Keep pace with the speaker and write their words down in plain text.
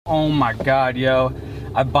Oh my god, yo.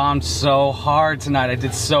 I bombed so hard tonight. I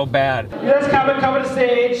did so bad. This comic coming to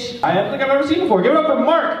stage. I don't think I've ever seen before. Give it up for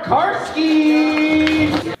Mark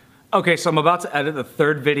Karski. Okay, so I'm about to edit the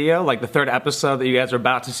third video, like the third episode that you guys are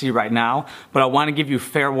about to see right now, but I want to give you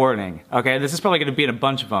fair warning, okay? This is probably going to be in a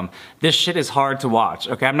bunch of them. This shit is hard to watch,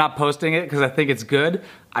 okay? I'm not posting it because I think it's good.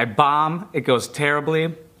 I bomb, it goes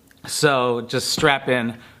terribly, so just strap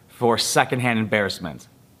in for secondhand embarrassment.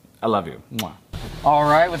 I love you. Mwah. All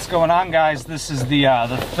right, what's going on, guys? This is the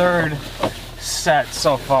third set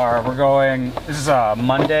so far. This is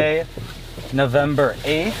Monday, November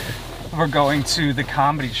 8th. We're going to the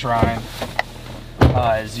Comedy Shrine,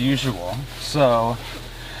 as usual. So,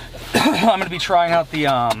 I'm gonna be trying out the,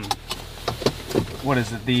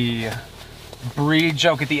 the Brie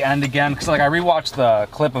joke at the end again. Cause like I rewatched the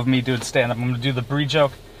clip of me doing stand-up. I'm gonna do the Brie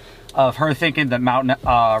joke of her thinking that Mount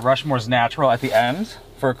Rushmore's natural at the end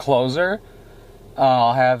for a closer.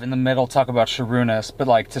 I'll have in the middle talk about Sharunas, but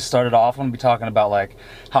like to start it off, I'm gonna be talking about like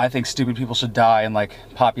how I think stupid people should die and like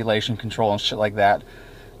population control and shit like that.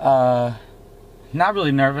 Not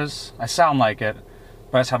really nervous. I sound like it,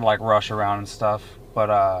 but I just have to like rush around and stuff. But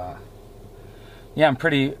yeah,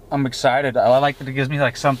 I'm excited. I like that it gives me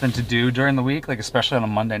like something to do during the week, like especially on a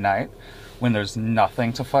Monday night when there's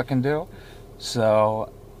nothing to fucking do.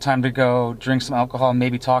 So time to go drink some alcohol,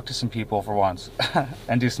 maybe talk to some people for once,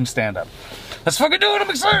 and do some stand-up. Let's fucking do it. I'm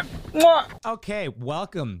excited. Mwah. Okay,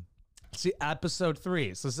 welcome to episode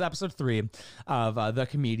 3. So this is episode 3 of The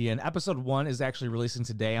Comedian. Episode 1 is actually releasing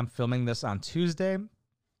today. I'm filming this on Tuesday,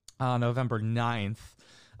 November 9th.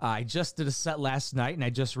 I just did a set last night, and I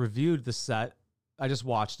just reviewed the set. I just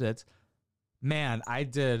watched it. Man, I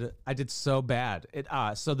did so bad.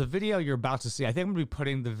 So the video you're about to see, I think I'm going to be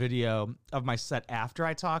putting the video of my set after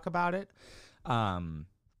I talk about it.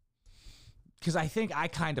 Because I think I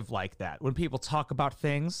kind of like that. When people talk about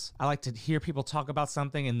things, I like to hear people talk about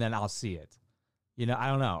something and then I'll see it. You know, I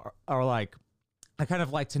don't know. Or like, I kind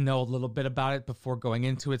of like to know a little bit about it before going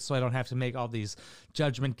into it so I don't have to make all these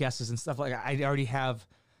judgment guesses and stuff. Like, I already have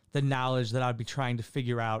the knowledge that I'd be trying to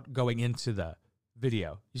figure out going into the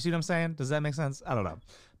video. You see what I'm saying? Does that make sense? I don't know.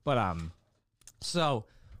 But, so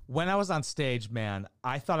when I was on stage, man,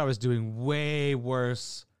 I thought I was doing way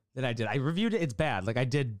worse than I did. I reviewed it. It's bad. Like, I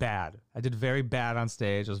did bad. I did very bad on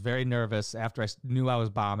stage. I was very nervous after I knew I was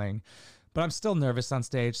bombing, but I'm still nervous on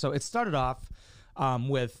stage. So it started off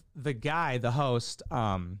with the guy, the host.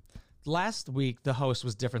 Last week, the host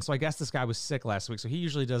was different. So I guess this guy was sick last week. So he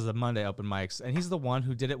usually does the Monday open mics. And he's the one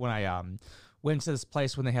who did it when I went to this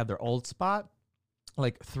place when they had their old spot,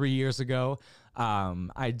 like 3 years ago.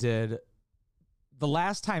 The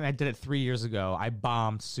last time I did it 3 years ago, I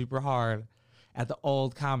bombed super hard at the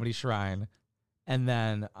old Comedy Shrine, and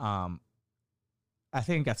then I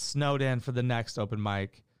think it got snowed in for the next open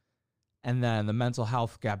mic, and then the mental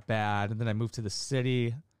health got bad, and then I moved to the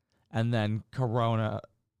city, and then Corona,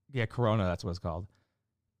 that's what it's called.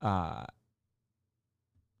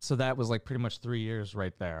 So that was like pretty much 3 years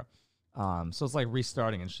right there. So it's like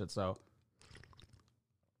restarting and shit. So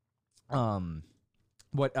the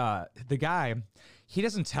guy, he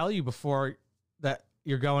doesn't tell you before that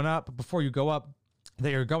you're going up, before you go up, that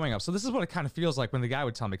you're going up. So this is what it kind of feels like when the guy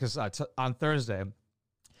would tell me, because on Thursday,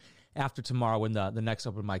 after tomorrow, when the next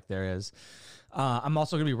open mic there is, I'm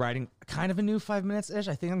also going to be writing kind of a new 5 minutes-ish.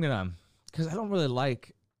 I think I'm going to, because I don't really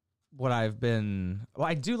like what I've been, well,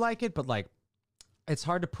 I do like it, but like, it's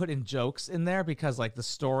hard to put in jokes in there because like the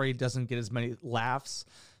story doesn't get as many laughs.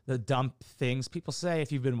 The dumb things people say,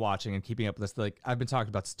 if you've been watching and keeping up with this, like I've been talking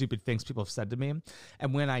about stupid things people have said to me.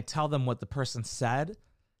 And when I tell them what the person said,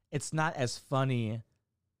 it's not as funny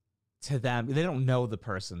to them. They don't know the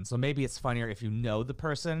person. So maybe it's funnier if you know the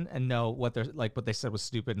person and know what they're like, what they said was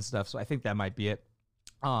stupid and stuff. So I think that might be it.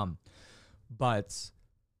 But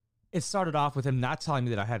it started off with him not telling me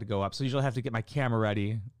that I had to go up. So usually I have to get my camera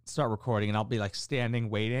ready, start recording, and I'll be like standing,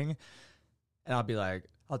 waiting. And I'll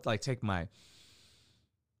like take my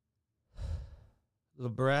the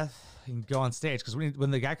breath and go on stage, because when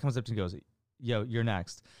the guy comes up to me and goes, "Yo, you're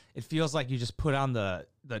next," it feels like you just put on the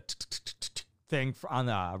thing on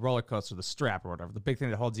the roller coaster, the strap or whatever, the big thing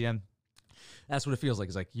that holds you in. That's what it feels like.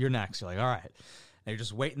 It's like, you're next. You're like, all right, and you're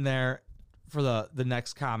just waiting there for the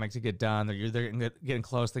next comic to get done. Or they're getting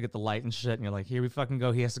close. They get the light and shit, and you're like, here we fucking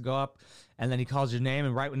go. He has to go up, and then he calls your name,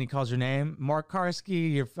 and right when he calls your name, Mark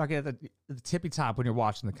Karski, you're fucking at the tippy top when you're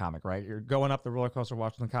watching the comic, right? You're going up the roller coaster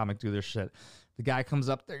watching the comic do their shit. The guy comes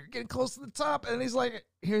up there, you're getting close to the top, and he's like,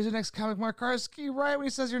 here's your next comic, Mark Karski. Right when he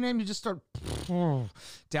says your name, you just start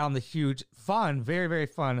down the huge, fun, very, very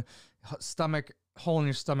fun, hole in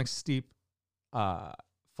your stomach steep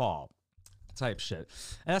fall. type shit.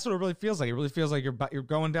 And that's what it really feels like. It really feels like you're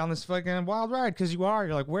going down this fucking wild ride, because you are.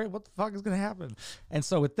 You're like, what the fuck is gonna happen? And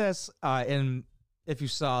so with this, and if you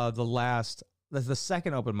saw the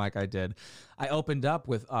second open mic I did, I opened up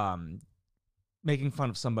with making fun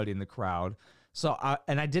of somebody in the crowd. So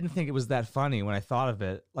and I didn't think it was that funny when I thought of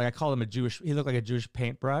it. Like, I called him he looked like a Jewish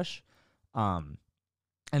paintbrush.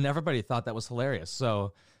 And everybody thought that was hilarious.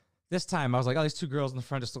 So this time I was like, oh, these two girls in the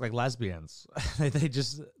front just look like lesbians.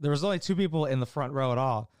 There was only two people in the front row at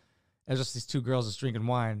all. It was just these two girls just drinking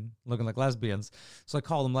wine, looking like lesbians. So I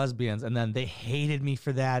called them lesbians, and then they hated me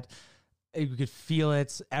for that. You could feel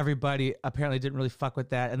it. Everybody apparently didn't really fuck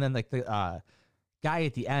with that. And then like the guy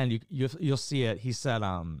at the end, you'll see it. He said,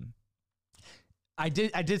 I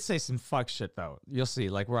did say some fuck shit though. You'll see,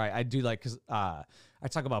 like, where I do, like, because I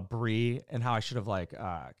talk about Brie and how I should have like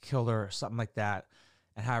killed her or something like that,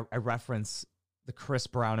 and how I reference the Chris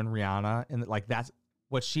Brown and Rihanna, and like that's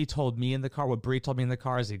what she told me in the car. What Brie told me in the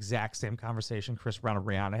car is the exact same conversation Chris Brown and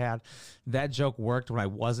Rihanna had. That joke worked when I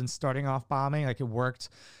wasn't starting off bombing. Like, it worked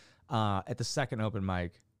at the second open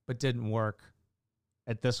mic, but didn't work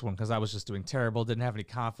at this one because I was just doing terrible. Didn't have any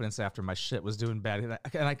confidence after my shit was doing bad,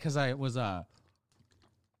 because I was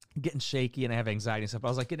getting shaky and I have anxiety and stuff. I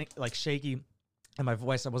was like getting like shaky in my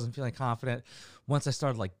voice. I wasn't feeling confident. Once I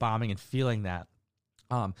started like bombing and feeling that,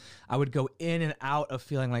 I would go in and out of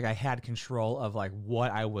feeling like I had control of like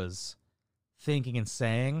what I was thinking and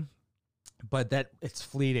saying, but that it's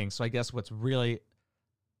fleeting. So I guess what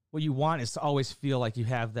you want is to always feel like you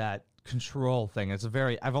have that control thing.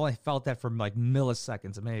 I've only felt that for like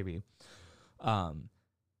milliseconds maybe. Am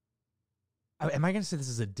I going to say this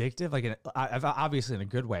is addictive? Like, obviously in a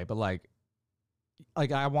good way, but like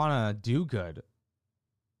I want to do good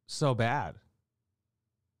so bad.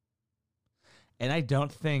 And I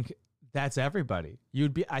don't think that's everybody.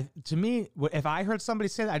 To me, if I heard somebody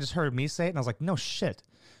say that, I just heard me say it, and I was like, no shit,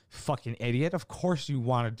 fucking idiot. Of course you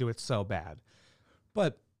want to do it so bad.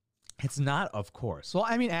 But it's not, of course. Well,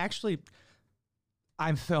 I mean, actually,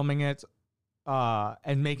 I'm filming it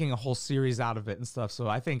and making a whole series out of it and stuff. So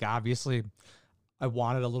I think obviously I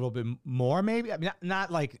wanted a little bit more, maybe. I mean,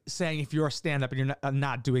 not like saying if you're a stand-up and you're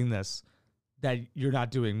not doing this, that you're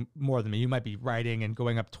not doing more than me. You might be writing and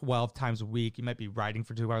going up 12 times a week. You might be writing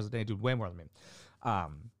for 2 hours a day and doing way more than me.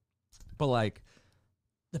 But like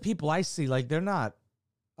the people I see, like they're not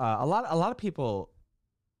a lot of people.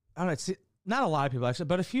 I don't know. It's not a lot of people actually,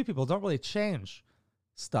 but a few people don't really change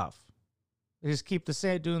stuff. They just keep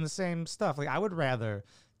doing the same stuff. Like, I would rather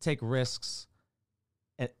take risks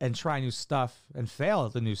and try new stuff and fail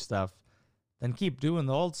at the new stuff than keep doing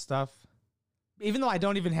the old stuff. Even though I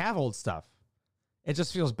don't even have old stuff, it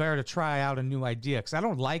just feels better to try out a new idea, because I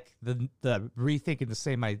don't like the rethinking the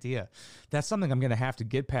same idea. That's something I'm going to have to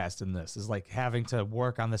get past in this, is like having to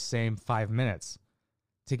work on the same 5 minutes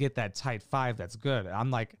to get that tight 5 that's good.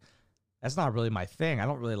 I'm like, that's not really my thing. I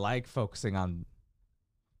don't really like focusing on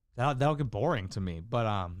that'll get boring to me. But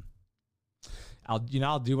I'll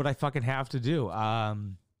do what I fucking have to do. I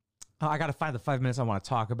got to find the 5 minutes I want to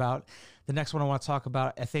talk about. The next one I want to talk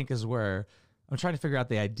about, I think, is where I'm trying to figure out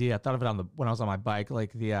the idea. I thought of it when I was on my bike.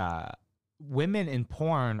 Like, the women in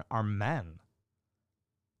porn are men.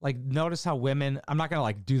 Like, notice how women. I'm not gonna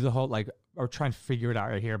like do the whole like or try and figure it out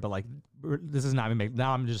right here. But like, this is not me.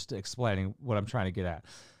 Now I'm just explaining what I'm trying to get at.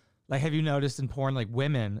 Like, have you noticed in porn, like,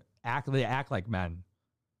 women act like men?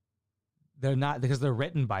 They're not, because they're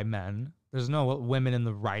written by men. There's no women in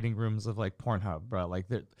the writing rooms of like Pornhub, bro. Like,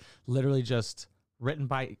 they're literally just written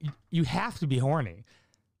by. You have to be horny.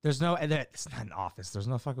 There's no. It's not an office. There's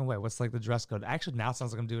no fucking way. What's like the dress code? Actually, now it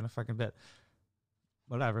sounds like I'm doing a fucking bit.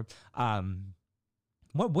 Whatever.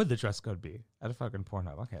 What would the dress code be at a fucking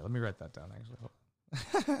Pornhub? Okay, let me write that down. Actually,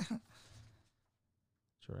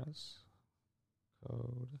 dress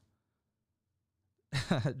code.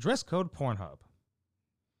 Dress code Pornhub.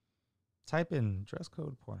 Type in dress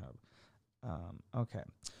code Pornhub. Okay.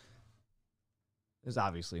 There's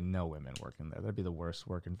obviously no women working there. That'd be the worst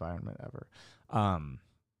work environment ever.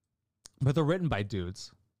 But they're written by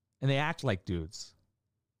dudes, and they act like dudes,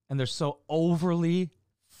 and they're so overly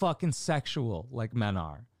fucking sexual like men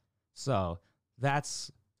are. So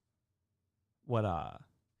that's what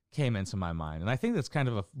came into my mind, and I think that's kind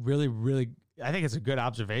of a really, really. I think it's a good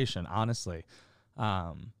observation, honestly,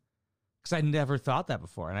 because I never thought that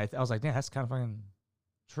before, and I was like, "Damn, that's kind of fucking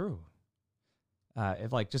true."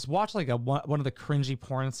 If like just watch like one of the cringy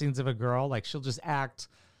porn scenes of a girl, like she'll just act,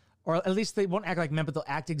 or at least they won't act like men, but they'll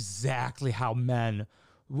act exactly how men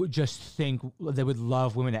would just think they would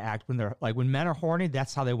love women to act when they're like, when men are horny,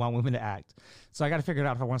 that's how they want women to act. So I got to figure it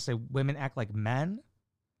out if I want to say women act like men,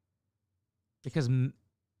 because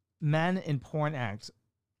men in porn act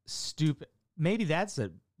stupid. Maybe that's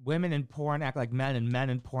it. Women in porn act like men, and men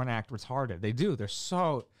in porn act retarded. They do.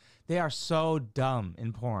 They are so dumb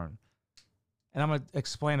in porn. And I'm gonna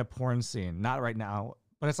explain a porn scene, not right now,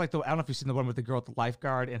 but it's like I don't know if you've seen the one with the girl at the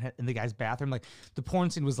lifeguard in the guy's bathroom. Like the porn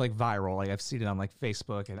scene was like viral. Like I've seen it on like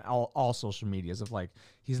Facebook and all social medias of like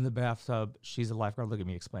he's in the bathtub, she's a lifeguard. Look at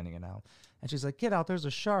me explaining it now, and she's like, "Get out! There's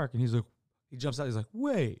a shark!" And he jumps out. He's like,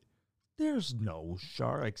 "Wait, there's no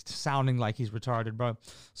shark!" Like sounding like he's retarded, bro.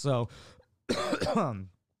 So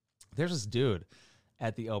there's this dude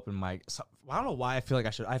at the open mic. So, I don't know why I feel like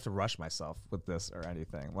I have to rush myself with this or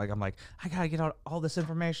anything. Like, I'm like, I gotta get out all this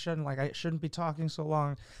information. Like, I shouldn't be talking so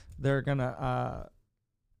long. They're gonna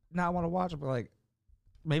not want to watch it. But like,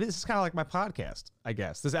 maybe this is kind of like my podcast, I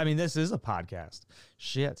guess. This is a podcast.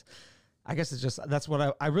 Shit. I guess it's just, that's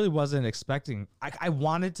what I really wasn't expecting. I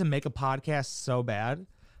wanted to make a podcast so bad.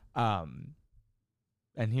 And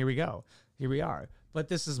here we go. Here we are. But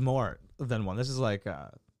this is more than one. This is like, I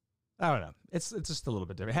don't know. It's just a little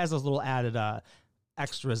bit different. It has those little added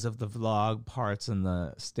extras of the vlog parts and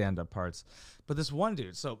the stand-up parts. But this one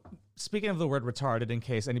dude, so speaking of the word retarded, in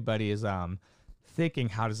case anybody is thinking,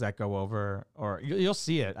 how does that go over? Or you'll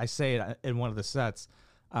see it. I say it in one of the sets.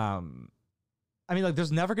 I mean, like,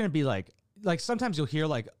 there's never going to be like sometimes you'll hear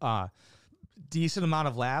like decent amount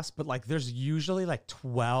of laughs, but like there's usually like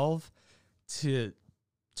 12 to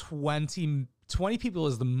 20 people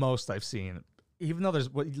is the most I've seen. Even though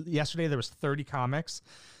yesterday there was 30 comics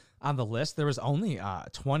on the list, there was only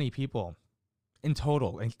 20 people in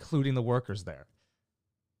total, including the workers there.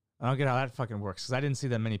 I don't get how that fucking works because I didn't see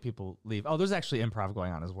that many people leave. Oh, there's actually improv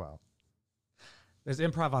going on as well. There's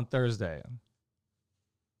improv on Thursday,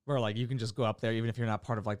 where like you can just go up there even if you're not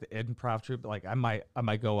part of like the improv troupe. Like I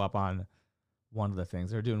might go up on one of the things.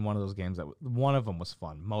 They're doing one of those games one of them was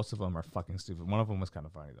fun. Most of them are fucking stupid. One of them was kind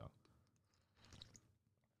of funny though.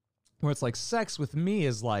 Where it's like sex with me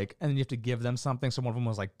is like, and then you have to give them something. So one of them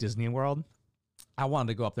was like Disney World. I wanted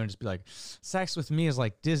to go up there and just be like, sex with me is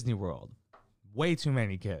like Disney World. Way too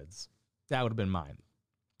many kids. That would have been mine.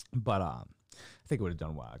 But I think it would have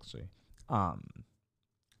done well actually.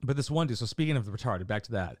 But this one dude, so speaking of the retarded, back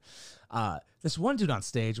to that. This one dude on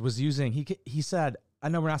stage was using, he said, I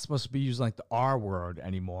know we're not supposed to be using like the R word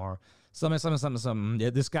anymore. Something. Yeah,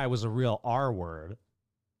 this guy was a real R word.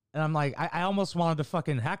 And I'm like, I almost wanted to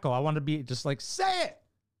fucking heckle. I wanted to be just like, say it.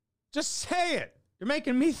 Just say it. You're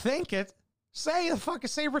making me think it. Say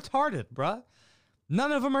retarded, bruh.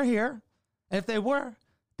 None of them are here. And if they were,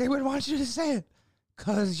 they would want you to say it.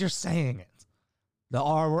 Because you're saying it. The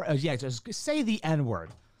R word. Yeah, just say the N word.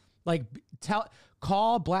 Like,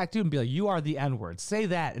 call black dude and be like, you are the N word. Say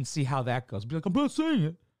that and see how that goes. Be like, I'm not saying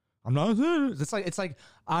it. I'm not saying it. It's like,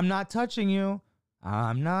 I'm not touching you.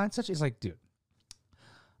 I'm not touching. It's like, dude.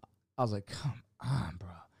 I was like, come on, bro.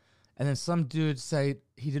 And then some dude said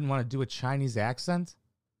he didn't want to do a Chinese accent.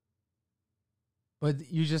 But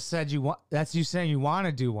you just said you want, that's you saying you want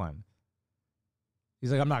to do one.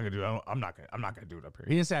 He's like, I'm not going to do it. I'm not going to do it up here.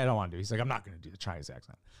 He didn't say I don't want to do it. He's like, I'm not going to do the Chinese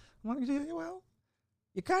accent. I'm like, well,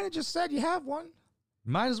 you kind of just said you have one.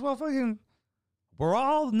 You might as well fucking, we're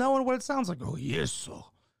all knowing what it sounds like. Oh, yes, sir.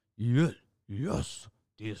 Yes,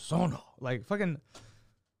 dear son. Like, fucking,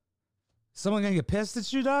 someone going to get pissed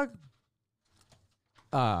at you, dog?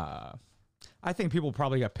 I think people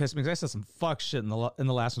probably got pissed because I said some fuck shit in the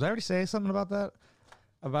last one. Did I already say something about that?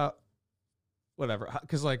 About whatever.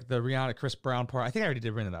 Because like the Rihanna Chris Brown part, I think I already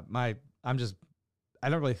did bring it up. I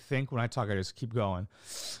don't really think when I talk, I just keep going.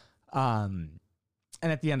 And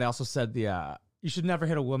at the end, I also said you should never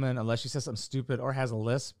hit a woman unless she says something stupid or has a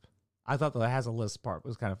lisp. I thought the has a lisp part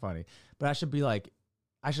was kind of funny, but I should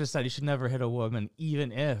have said you should never hit a woman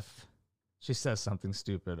even if she says something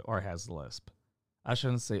stupid or has a lisp. I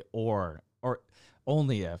shouldn't say or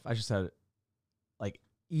only if. I should say like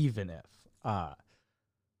even if.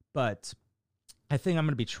 But I think I'm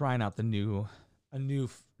gonna be trying out a new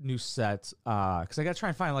set because I gotta try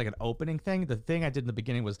and find like an opening thing. The thing I did in the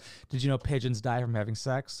beginning was, did you know pigeons die from having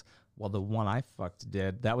sex? Well, the one I fucked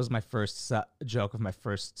did. That was my first joke of my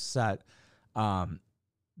first set.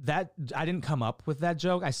 That I didn't come up with that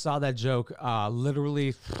joke. I saw that joke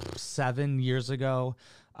literally 7 years ago.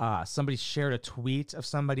 Somebody shared a tweet of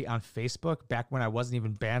somebody on Facebook back when I wasn't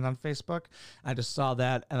even banned on Facebook. I just saw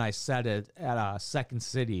that and I said it at Second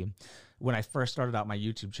City when I first started out my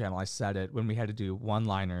YouTube channel. I said it when we had to do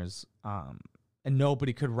one-liners, and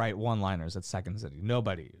nobody could write one-liners at Second City.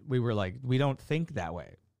 Nobody. We were like, we don't think that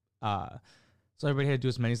way. So everybody had to do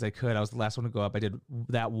as many as they could. I was the last one to go up. I did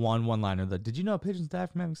that one-liner. Did you know pigeons die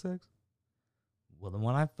from having sex? Well, the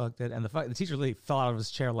one I fucked it. And the teacher really fell out of his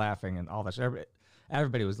chair laughing and all that shit.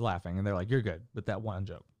 Everybody was laughing, and they're like, "You're good with that one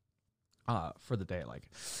joke for the day. Like,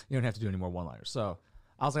 you don't have to do any more one-liners." So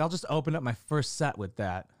I was like, I'll just open up my first set with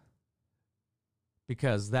that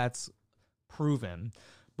because that's proven.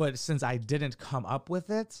 But since I didn't come up with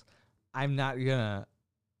it, I'm not gonna.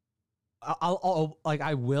 I'll like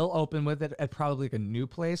I will open with it at probably like a new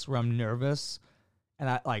place where I'm nervous, and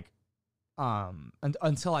I like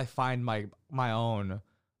until I find my own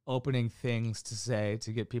opening things to say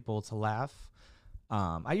to get people to laugh.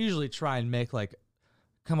 I usually try and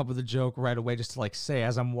come up with a joke right away just to like say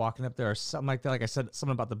as I'm walking up there or something like that. Like I said,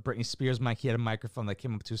 something about the Britney Spears mic. He had a microphone that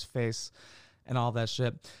came up to his face and all that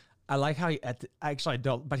shit. I like how actually I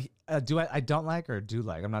don't, but I don't like or do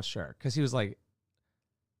like, I'm not sure. Cause he was like,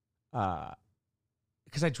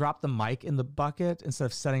 because I dropped the mic in the bucket instead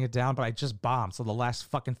of setting it down, but I just bombed. So the last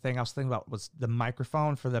fucking thing I was thinking about was the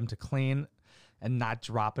microphone for them to clean and not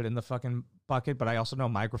drop it in the fucking bucket. But I also know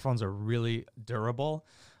microphones are really durable.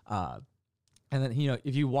 And then,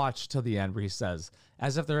 if you watch till the end where he says,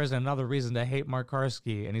 as if there isn't another reason to hate Mark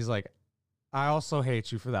Karski. And he's like, I also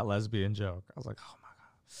hate you for that lesbian joke. I was like, oh my God.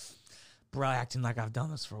 Bro, acting like I've done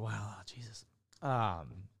this for a while. Oh, Jesus.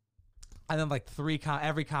 And then like every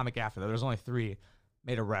comic after that, there's only 3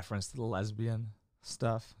 made a reference to the lesbian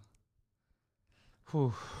stuff.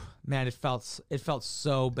 Whew. Man, it felt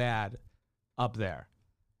so bad up there.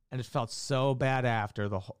 And it felt so bad after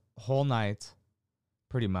the whole night,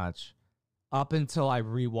 pretty much. Up until I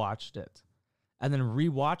rewatched it. And then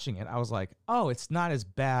rewatching it, I was like, oh, it's not as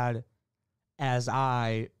bad as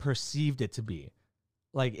I perceived it to be.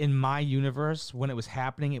 Like in my universe, when it was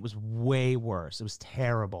happening, it was way worse. It was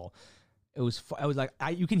terrible. I was like,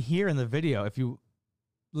 you can hear in the video, if you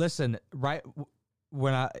listen, right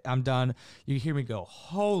when I'm done, you hear me go,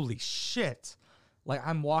 holy shit. Like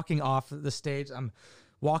I'm walking off the stage. I'm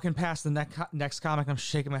walking past the next comic. I'm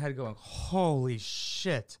shaking my head going, holy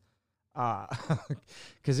shit.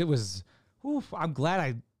 Because it was, I'm glad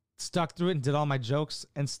I stuck through it and did all my jokes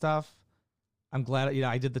and stuff. I'm glad,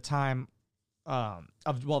 I did the time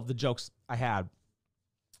of the jokes I had.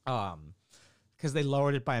 Because they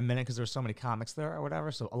lowered it by a minute because there were so many comics there or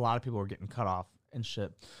whatever. So a lot of people were getting cut off and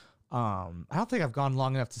shit. I don't think I've gone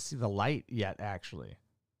long enough to see the light yet, actually.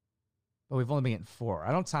 But we've only been getting 4.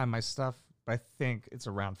 I don't time my stuff, but I think it's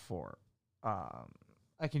around 4.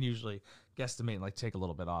 I can usually guesstimate and like take a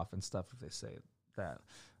little bit off and stuff if they say that.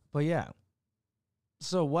 But yeah.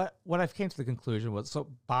 So what I've came to the conclusion was, so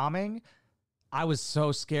bombing, I was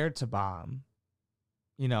so scared to bomb.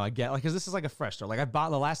 I get because this is like a fresh start. Like I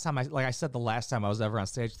bombed the last time I said the last time I was ever on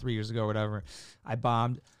stage 3 years ago or whatever, I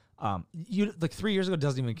bombed. Like 3 years ago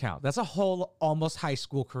doesn't even count. That's a whole almost high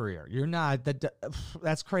school career. You're not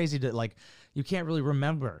that's crazy to like, you can't really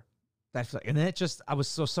remember that. And then I was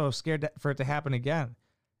so scared for it to happen again.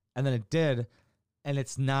 And then it did, and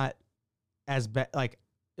it's not as bad. Like,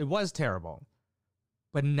 it was terrible,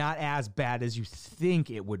 but not as bad as you think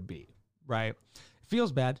it would be, right? It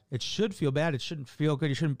feels bad. It should feel bad. It shouldn't feel good.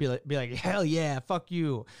 You shouldn't be like hell yeah, fuck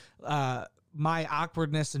you. My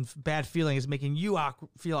awkwardness and bad feeling is making you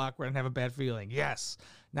feel awkward and have a bad feeling. Yes.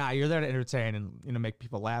 Nah, you're there to entertain and make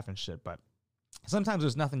people laugh and shit, but sometimes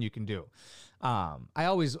there's nothing you can do. I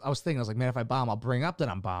was thinking, I was like, man, if I bomb, I'll bring up that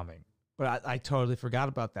I'm bombing. But I totally forgot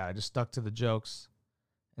about that. I just stuck to the jokes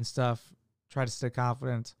and stuff, tried to stay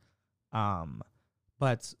confident.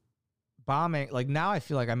 But bombing, like now I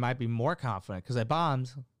feel like I might be more confident because I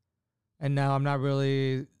bombed. And now I'm not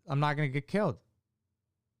going to get killed.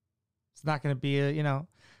 It's not going to be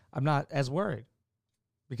I'm not as worried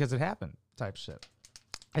because it happened type shit.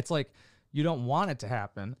 It's like you don't want it to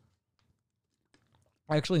happen.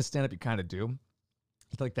 Actually, in stand-up, you kind of do.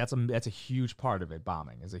 Like that's a huge part of it.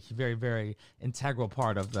 Bombing is a very, very integral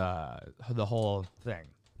part of the whole thing.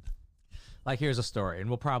 Like here's a story, and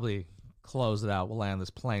we'll probably close it out. We'll land this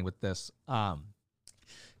plane with this.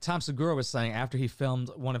 Tom Segura was saying after he filmed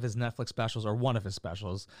one of his Netflix specials or one of his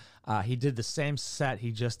specials, he did the same set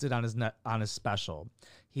he just did on his special.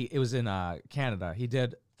 It was in Canada. He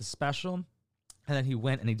did the special, and then he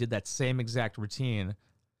went and he did that same exact routine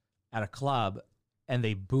at a club. And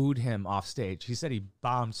they booed him off stage. He said he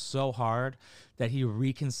bombed so hard that he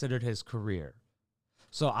reconsidered his career.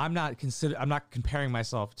 So I'm not comparing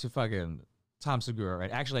myself to fucking Tom Segura, right?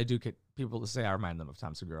 Actually, I do get people to say I remind them of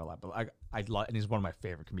Tom Segura a lot, but I love, and he's one of my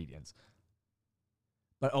favorite comedians.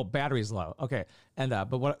 But battery's low. Okay, and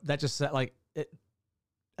but what that just said, like it,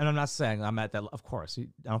 and I'm not saying I'm at that. Of course, I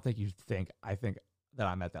don't think you think I think that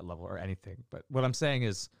I'm at that level or anything. But what I'm saying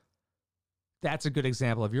is, that's a good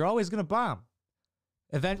example of you're always gonna bomb.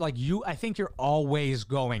 I think you're always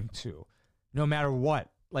going to, no matter what.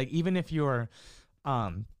 Like even if you're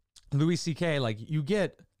Louis C.K., like, you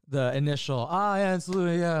get the initial, yeah, it's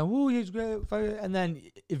Louis, yeah, woo, he's great, and then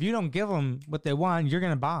if you don't give them what they want, you're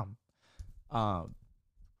gonna bomb.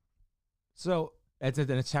 So it's an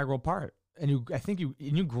integral part, and I think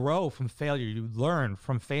you grow from failure. You learn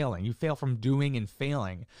from failing. You fail from doing and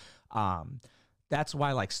failing. That's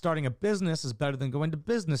why, like, starting a business is better than going to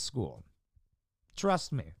business school.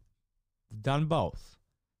 Trust me, done both.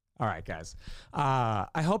 All right, guys.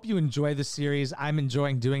 I hope you enjoy this series. I'm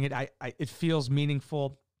enjoying doing it. It feels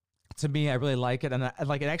meaningful to me. I really like it, and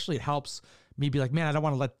it actually helps me be like, man, I don't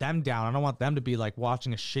want to let them down. I don't want them to be like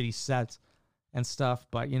watching a shitty set and stuff.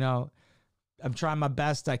 But you know, I'm trying my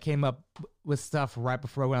best. I came up with stuff right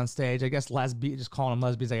before I went on stage. I guess just calling them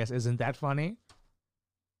lesbians, I guess, isn't that funny.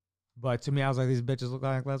 But to me, I was like, these bitches look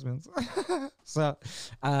like lesbians. So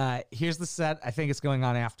here's the set. I think it's going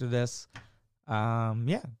on after this.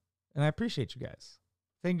 Yeah. And I appreciate you guys.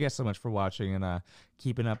 Thank you guys so much for watching and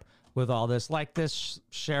keeping up with all this. Like this,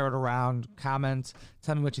 share it around, comment,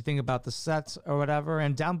 tell me what you think about the sets or whatever.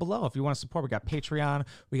 And down below, if you want to support, we got Patreon,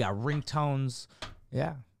 we got ringtones.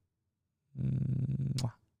 Yeah. Yo,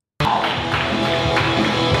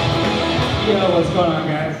 what's going on,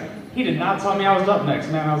 guys? He did not tell me I was up next,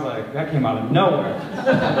 man. I was like, that came out of nowhere.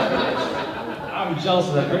 I'm jealous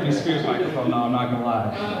of that Britney Spears microphone, no, I'm not gonna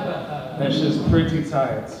lie. That's just pretty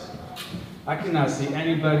tight. I cannot see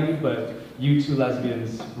anybody but you two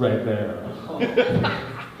lesbians right there.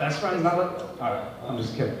 Best friends, not like, alright, I'm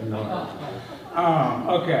just kidding, no.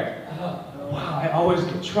 Okay. Wow, I always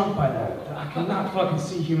get trumped by that. I cannot fucking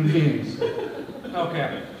see human beings.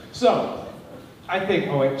 Okay, so, I think,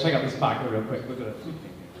 oh wait, check out this pocket real quick, look at it.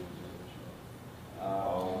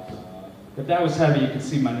 If that was heavy, you could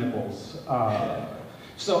see my nipples.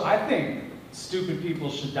 So I think stupid people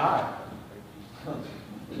should die.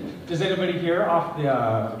 Does anybody here off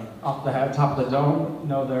the head, top of the dome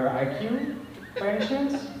know their IQ by any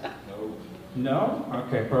chance? No?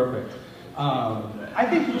 Okay, perfect. I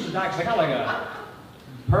think people should die because I got like a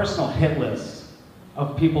personal hit list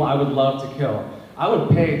of people I would love to kill. I would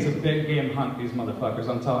pay to big game hunt these motherfuckers,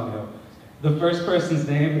 I'm telling you. The first person's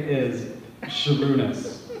name is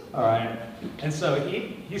Sharunas. All right, and so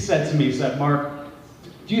he said to me, he said, Mark,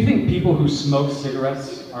 do you think people who smoke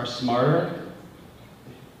cigarettes are smarter?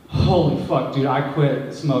 Holy fuck, dude, I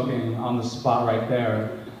quit smoking on the spot right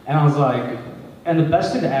there. And I was like, and the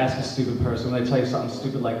best thing to ask a stupid person when they tell you something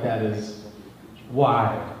stupid like that is,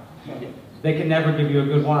 why? They can never give you a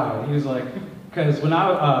good why. He was like, because when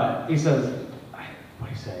he says, what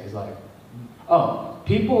did he say? He's like, oh,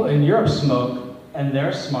 people in Europe smoke and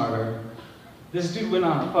they're smarter. This dude went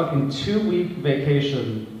on a fucking 2-week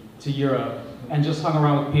vacation to Europe and just hung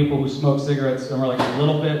around with people who smoke cigarettes and were like a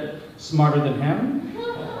little bit smarter than him.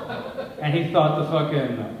 And he thought the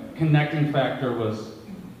fucking connecting factor was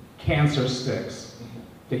cancer sticks.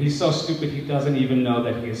 That he's so stupid he doesn't even know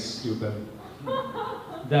that he's stupid.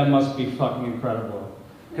 That must be fucking incredible.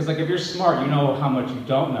 Because like if you're smart, you know how much you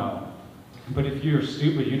don't know. But if you're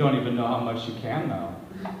stupid, you don't even know how much you can know.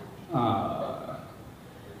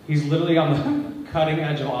 He's literally on the cutting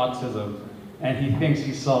edge of autism, and he thinks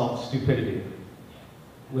he solved stupidity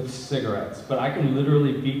with cigarettes. But I can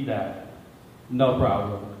literally beat that, no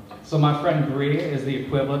problem. So my friend Bree is the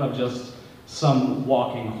equivalent of just some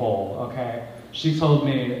walking hole, okay? She told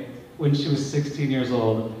me when she was 16 years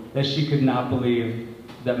old that she could not believe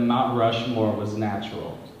that Mount Rushmore was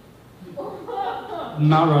natural.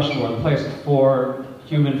 Mount Rushmore, the place with 4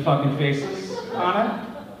 human fucking faces on it.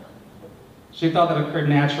 She thought that occurred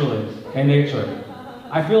naturally in nature.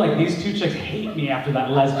 I feel like these 2 chicks hate me after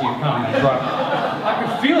that lesbian comment, bro. I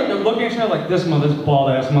can feel it. They're looking at each other like this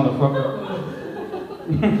bald-ass motherfucker.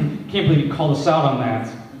 Can't believe you called us out on that.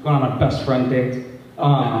 Going on my best friend date.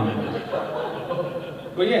 But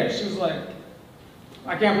yeah, she was like,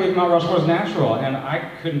 I can't believe Mount Rushmore is natural, and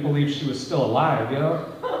I couldn't believe she was still alive, yo.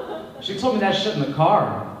 She told me that shit in the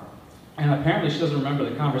car. And apparently she doesn't remember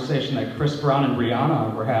the conversation that Chris Brown and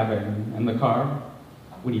Rihanna were having in the car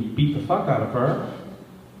when he beat the fuck out of her.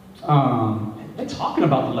 They're talking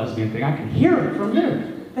about the lesbian thing. I can hear it from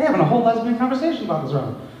here. They're having a whole lesbian conversation about this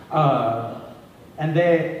round.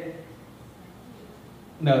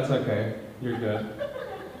 No, it's okay. You're good.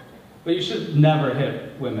 But you should never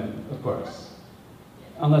hit women, of course.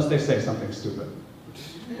 Unless they say something stupid.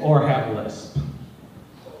 Or have a lisp.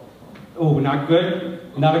 Oh, not good?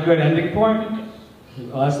 Not a good ending point?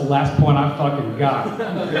 Well, that's the last point I fucking got.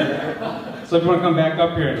 So if you want to come back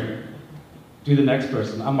up here and do the next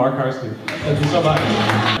person, I'm Mark Karski. Thank you so much.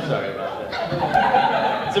 Sorry about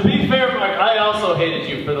that. To be fair, Mark, I also hated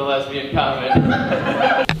you for the lesbian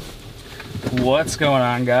comment. What's going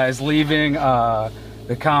on, guys? Leaving the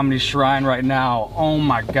the Comedy Shrine right now. Oh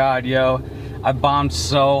my God, yo. I bombed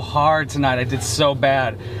so hard tonight. I did so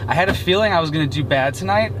bad. I had a feeling I was gonna do bad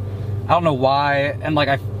tonight. I don't know why. And like,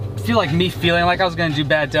 I feel like me feeling like I was gonna do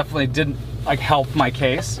bad definitely didn't like help my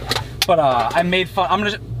case. But I made fun.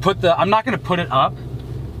 I'm not gonna put it up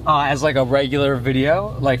as like a regular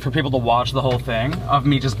video, like for people to watch the whole thing of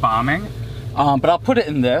me just bombing. But I'll put it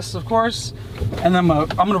in this, of course, and then I'm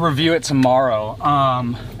gonna review it tomorrow,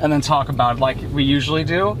 and then talk about it like we usually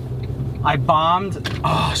do. I bombed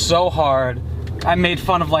so hard. I made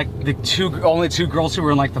fun of like the only two girls who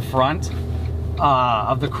were in like the front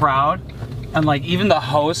of the crowd, and like even the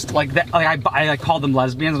host, like that, like I like called them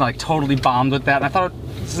lesbians, and I like totally bombed with that. And I thought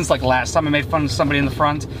since like last time I made fun of somebody in the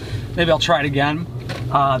front, maybe I'll try it again.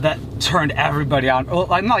 That turned everybody on. Well,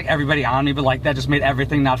 not like everybody on me, but like that just made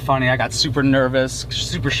everything not funny. I got super nervous,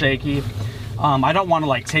 super shaky. I don't want to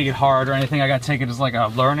like take it hard or anything. I got to take it as like a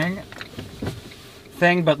learning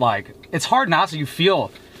thing, but like it's hard not to.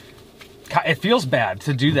 It feels bad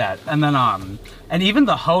to do that. And then and even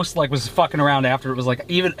the host like was fucking around after. It was like,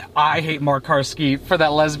 even I hate Mark Karski for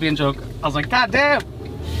that lesbian joke. I was like, God damn.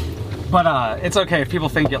 But it's okay if people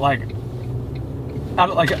think it like, I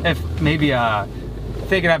don't like, if maybe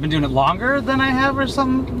thinking I've been doing it longer than I have or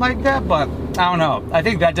something like that, but I don't know. I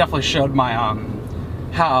think that definitely showed my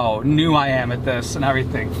how new I am at this and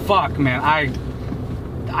everything. Fuck, man.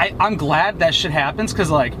 I'm glad that shit happens, because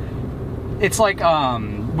like it's like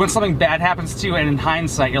when something bad happens to you, and in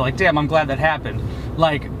hindsight you're like, damn, I'm glad that happened.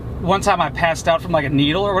 Like one time I passed out from like a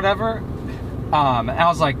needle or whatever, and I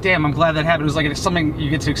was like, damn, I'm glad that happened. It was like it's something you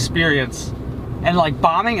get to experience, and like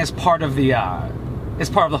bombing is part of the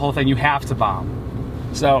whole thing. You have to bomb,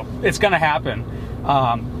 so it's gonna happen.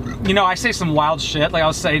 You know, I say some wild shit. Like I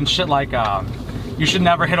was saying shit like you should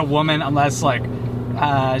never hit a woman unless like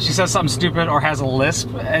she says something stupid or has a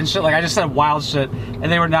lisp and shit. Like I just said wild shit, and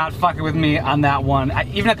they were not fucking with me on that one.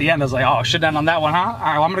 Even at the end I was like, oh, should end on that one, huh? All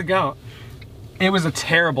right, well, I'm gonna go. It was a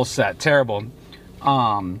terrible set, terrible.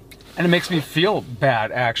 And it makes me feel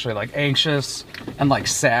bad, actually, like anxious and like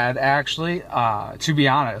sad, actually, to be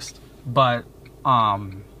honest. But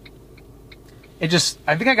it just,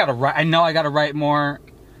 I think I gotta write, I know I gotta write more.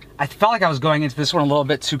 I felt like I was going into this one a little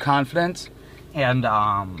bit too confident, and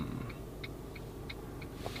I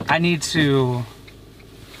need to,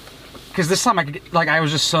 because this time I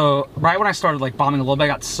was just so, right when I started like bombing a little bit, I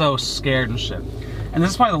got so scared and shit. And this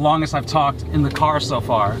is probably the longest I've talked in the car so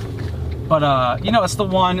far. But you know, it's the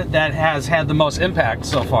one that has had the most impact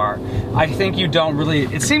so far. I think you don't really,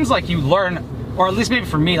 it seems like you learn, or at least maybe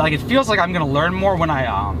for me, like it feels like I'm gonna learn more when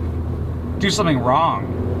I do something wrong.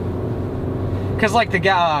 Cause like the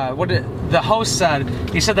guy, the host said,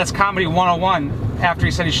 he said that's comedy 101 after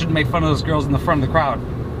he said he shouldn't make fun of those girls in the front of the crowd.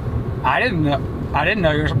 I didn't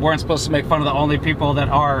know you weren't supposed to make fun of the only people that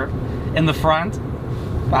are in the front.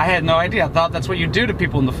 I had no idea. I thought that's what you do to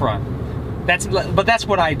people in the front. But that's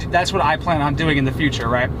what I plan on doing in the future,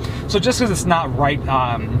 right? So just because it's not right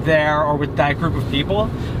there or with that group of people,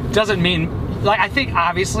 doesn't mean, like, I think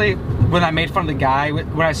obviously when I made fun of the guy,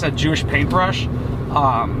 when I said Jewish paintbrush,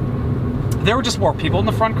 there were just more people in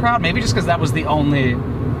the front crowd, maybe just because that was the only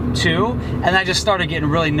two, and I just started getting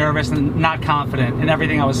really nervous and not confident in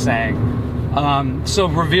everything I was saying. So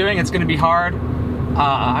reviewing, it's going to be hard.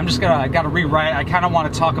 I'm just gotta rewrite. I kind of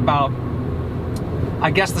want to talk about, I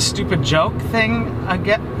guess, the stupid joke thing.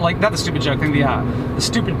 Like not the stupid joke thing, the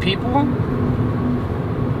stupid people.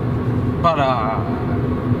 But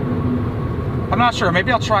I'm not sure.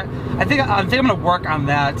 Maybe I'll try. I think I'm gonna work on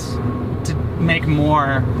that to make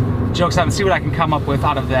more jokes out and see what I can come up with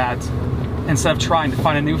out of that, instead of trying to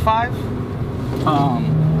find a new five.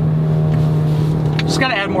 Just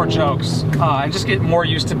gotta add more jokes and just get more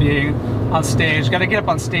used to being on stage. Gotta get up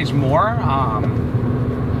on stage more. I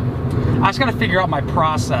just gotta figure out my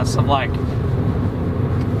process of like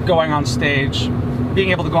going on stage,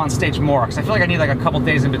 being able to go on stage more, because I feel like I need like a couple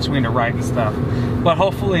days in between to write and stuff. But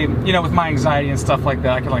hopefully, you know, with my anxiety and stuff like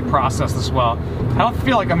that, I can like process this well. I don't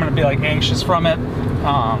feel like I'm gonna be like anxious from it.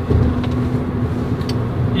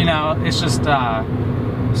 You know, it's just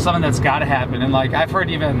something that's gotta happen. And like I've heard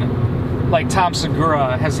even like Tom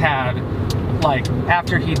Segura has had, like,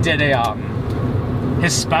 after he did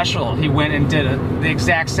his special, he went and did the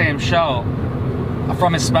exact same show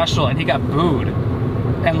from his special, and he got booed.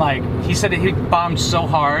 And like he said, he bombed so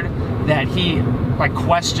hard that he like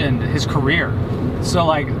questioned his career. So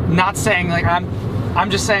like, not saying like I'm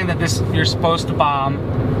just saying that you're supposed to bomb,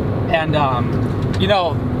 and you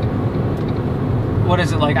know, what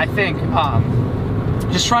is it like? I think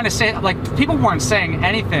just trying to say, like, people weren't saying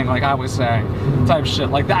anything like I was saying, type shit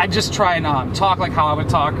like that. I just try and talk like how I would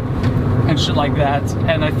talk, and shit like that.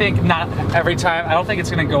 And I think not every time, I don't think it's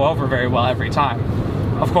gonna go over very well every time,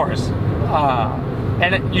 of course.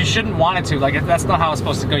 And you shouldn't want it to, like that's not how it's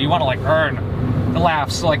supposed to go. You wanna like earn the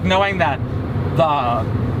laughs. So like knowing that the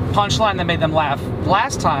punchline that made them laugh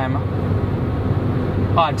last time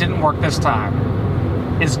didn't work this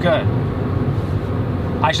time is good.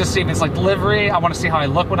 I should see if it's like delivery. I want to see how I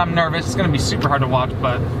look when I'm nervous. It's gonna be super hard to watch,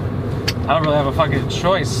 but I don't really have a fucking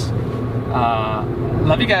choice.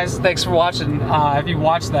 Love you guys. Thanks for watching. If you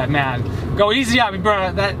watched that, man, go easy on me,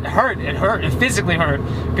 bro. That hurt. It hurt. It physically hurt.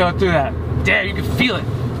 Going through that. Damn, you can feel it.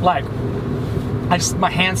 Like, my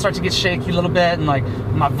hands start to get shaky a little bit, and like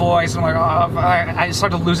my voice. I'm like, oh, I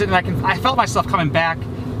start to lose it, and I felt myself coming back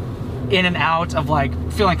in and out of like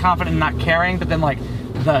feeling confident and not caring, but then like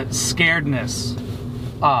the scaredness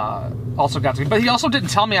also got to me. But he also didn't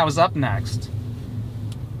tell me I was up next.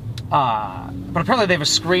 But apparently they have a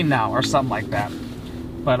screen now or something like that.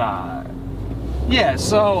 But yeah,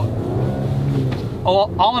 so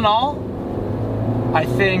all in all, I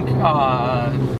think